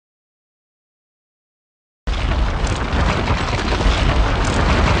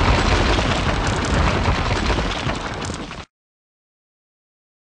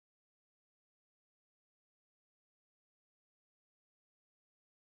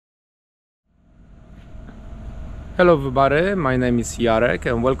Hello everybody, my name is Jarek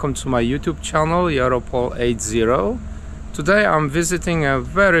and welcome to my YouTube channel Europol80. Today I'm visiting a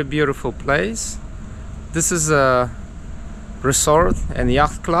very beautiful place. This is a resort and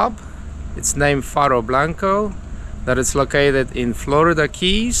yacht club. It's named Faro Blanco, that is located in Florida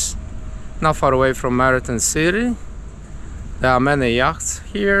Keys, not far away from Maritime City. There are many yachts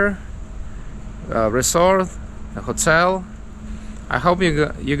here, a resort, a hotel. I hope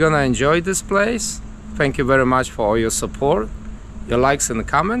you're gonna enjoy this place. Thank you very much for all your support, your likes and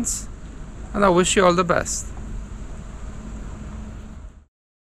comments, and I wish you all the best.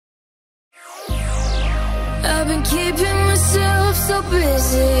 I've been keeping myself so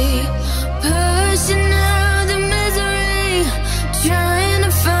busy, pushing out the misery, trying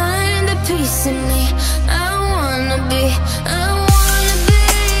to find a piece in me. I wanna be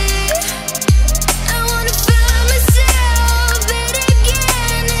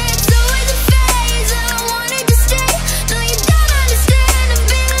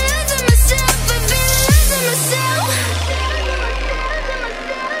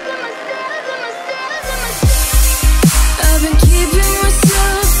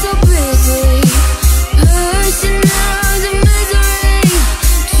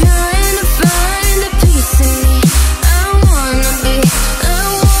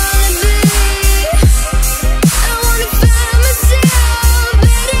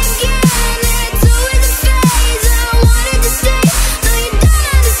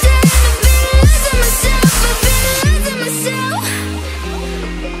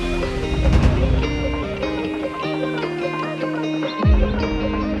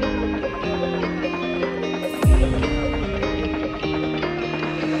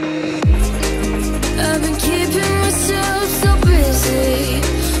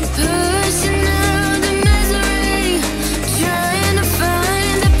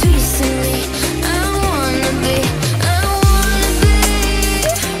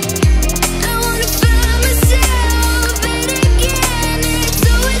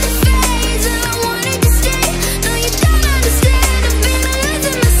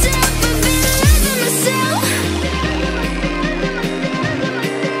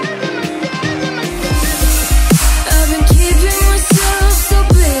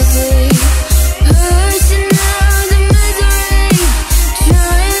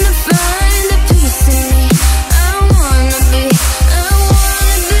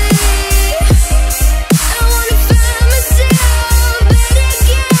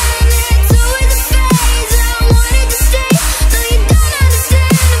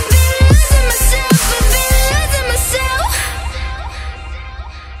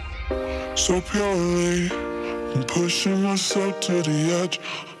so purely, I'm pushing myself to the edge,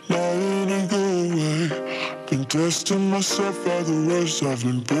 not in a good way. Been testing myself by the worst. I've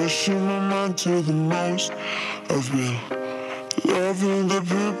been pushing my mind to the most. I've been loving the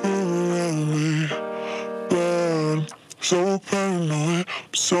people around me, but I'm so paranoid,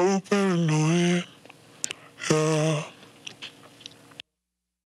 I'm so paranoid, yeah.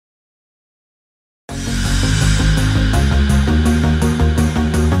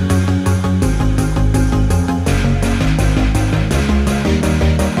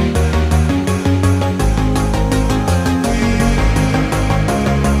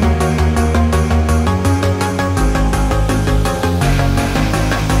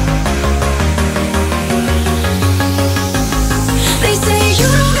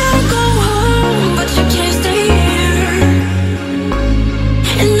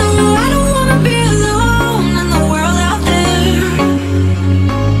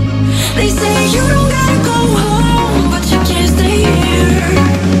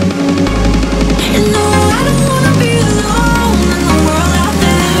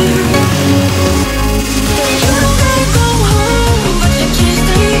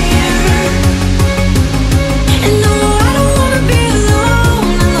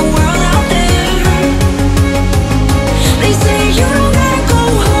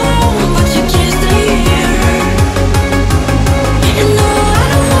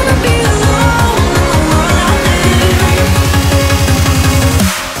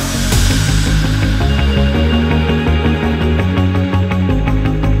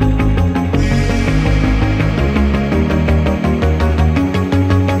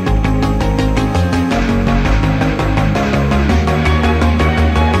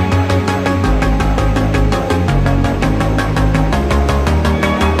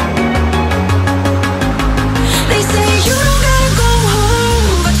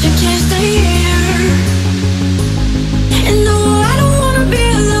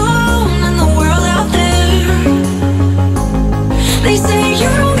 They say you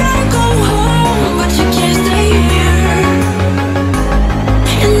don't gotta go home, but you can't stay here.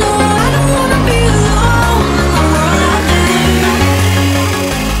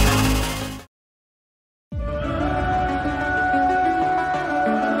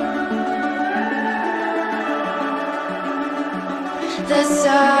 The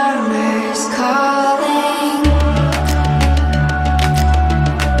summer's calling.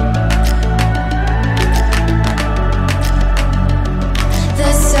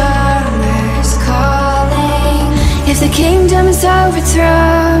 The summer's calling. If the kingdom is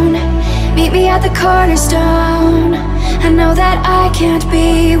overthrown, meet me at the cornerstone. I know that I can't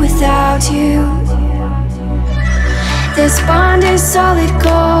be without you. This bond is solid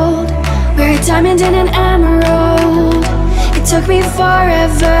gold. We're a diamond and an emerald. It took me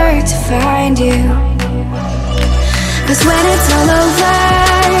forever to find you. 'Cause when it's all over,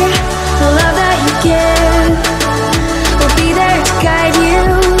 the love that you give will be there to guide you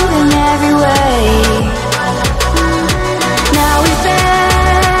in every way. Now we've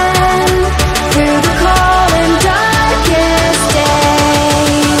been through the cold and darkest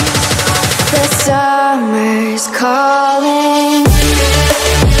days. The summer's calling.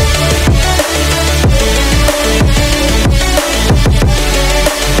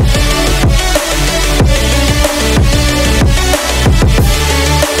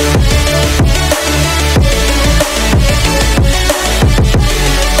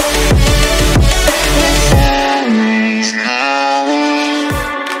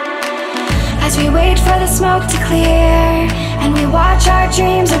 Smoke to clear, and we watch our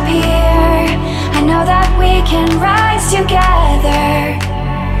dreams appear. I know that we can rise together.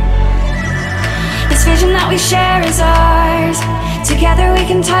 This vision that we share is ours. Together we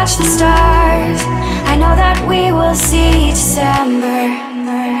can touch the stars. I know that we will see December.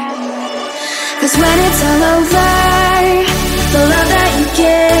 'Cause when it's all over, the love that you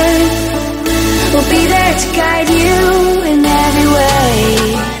give will be there to guide you in every way.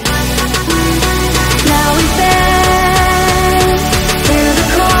 Now we've been through the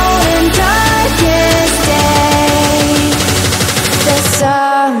cold and darkest days. The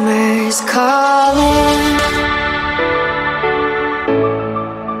summer's calling.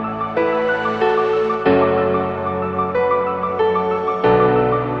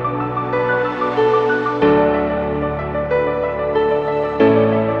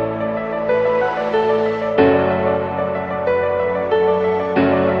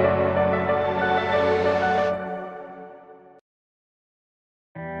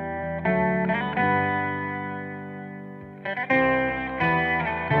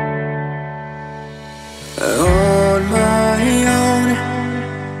 On my own,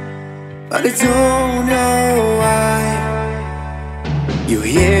 but I don't know why. You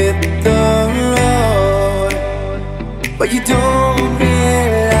hit the road, but you don't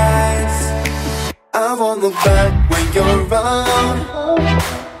realize I won't look back when you're alone.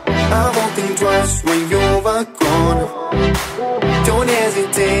 I won't think twice when you're gone. Don't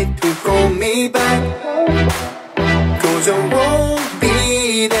hesitate to call me back, 'cause I won't be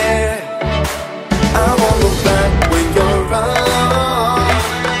there. I won't look back when you're alone.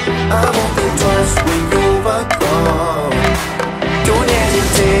 I won't think twice when you're gone. Don't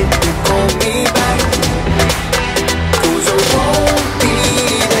hesitate to call me back, 'cause I won't be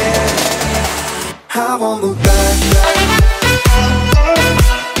there. I won't look back.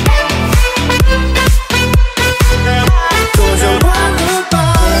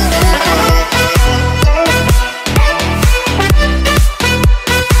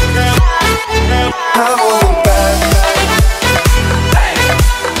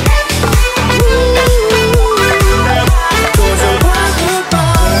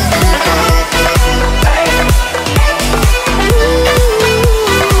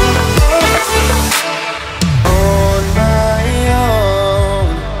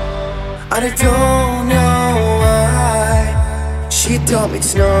 I don't know why. She told me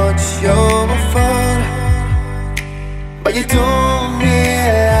it's not your fault, but you don't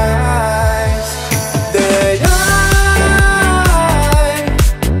realize that I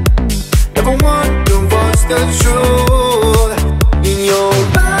never wonder what's the truth. In your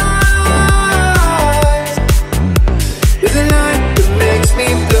eyes there's a light that makes me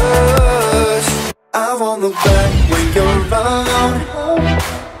blush. I won't look back when you're alone.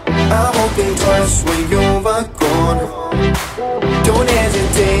 I won't think twice when you're gone. Don't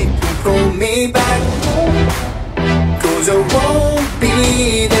hesitate to call me back, 'cause I won't be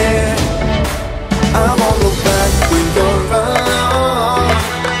there.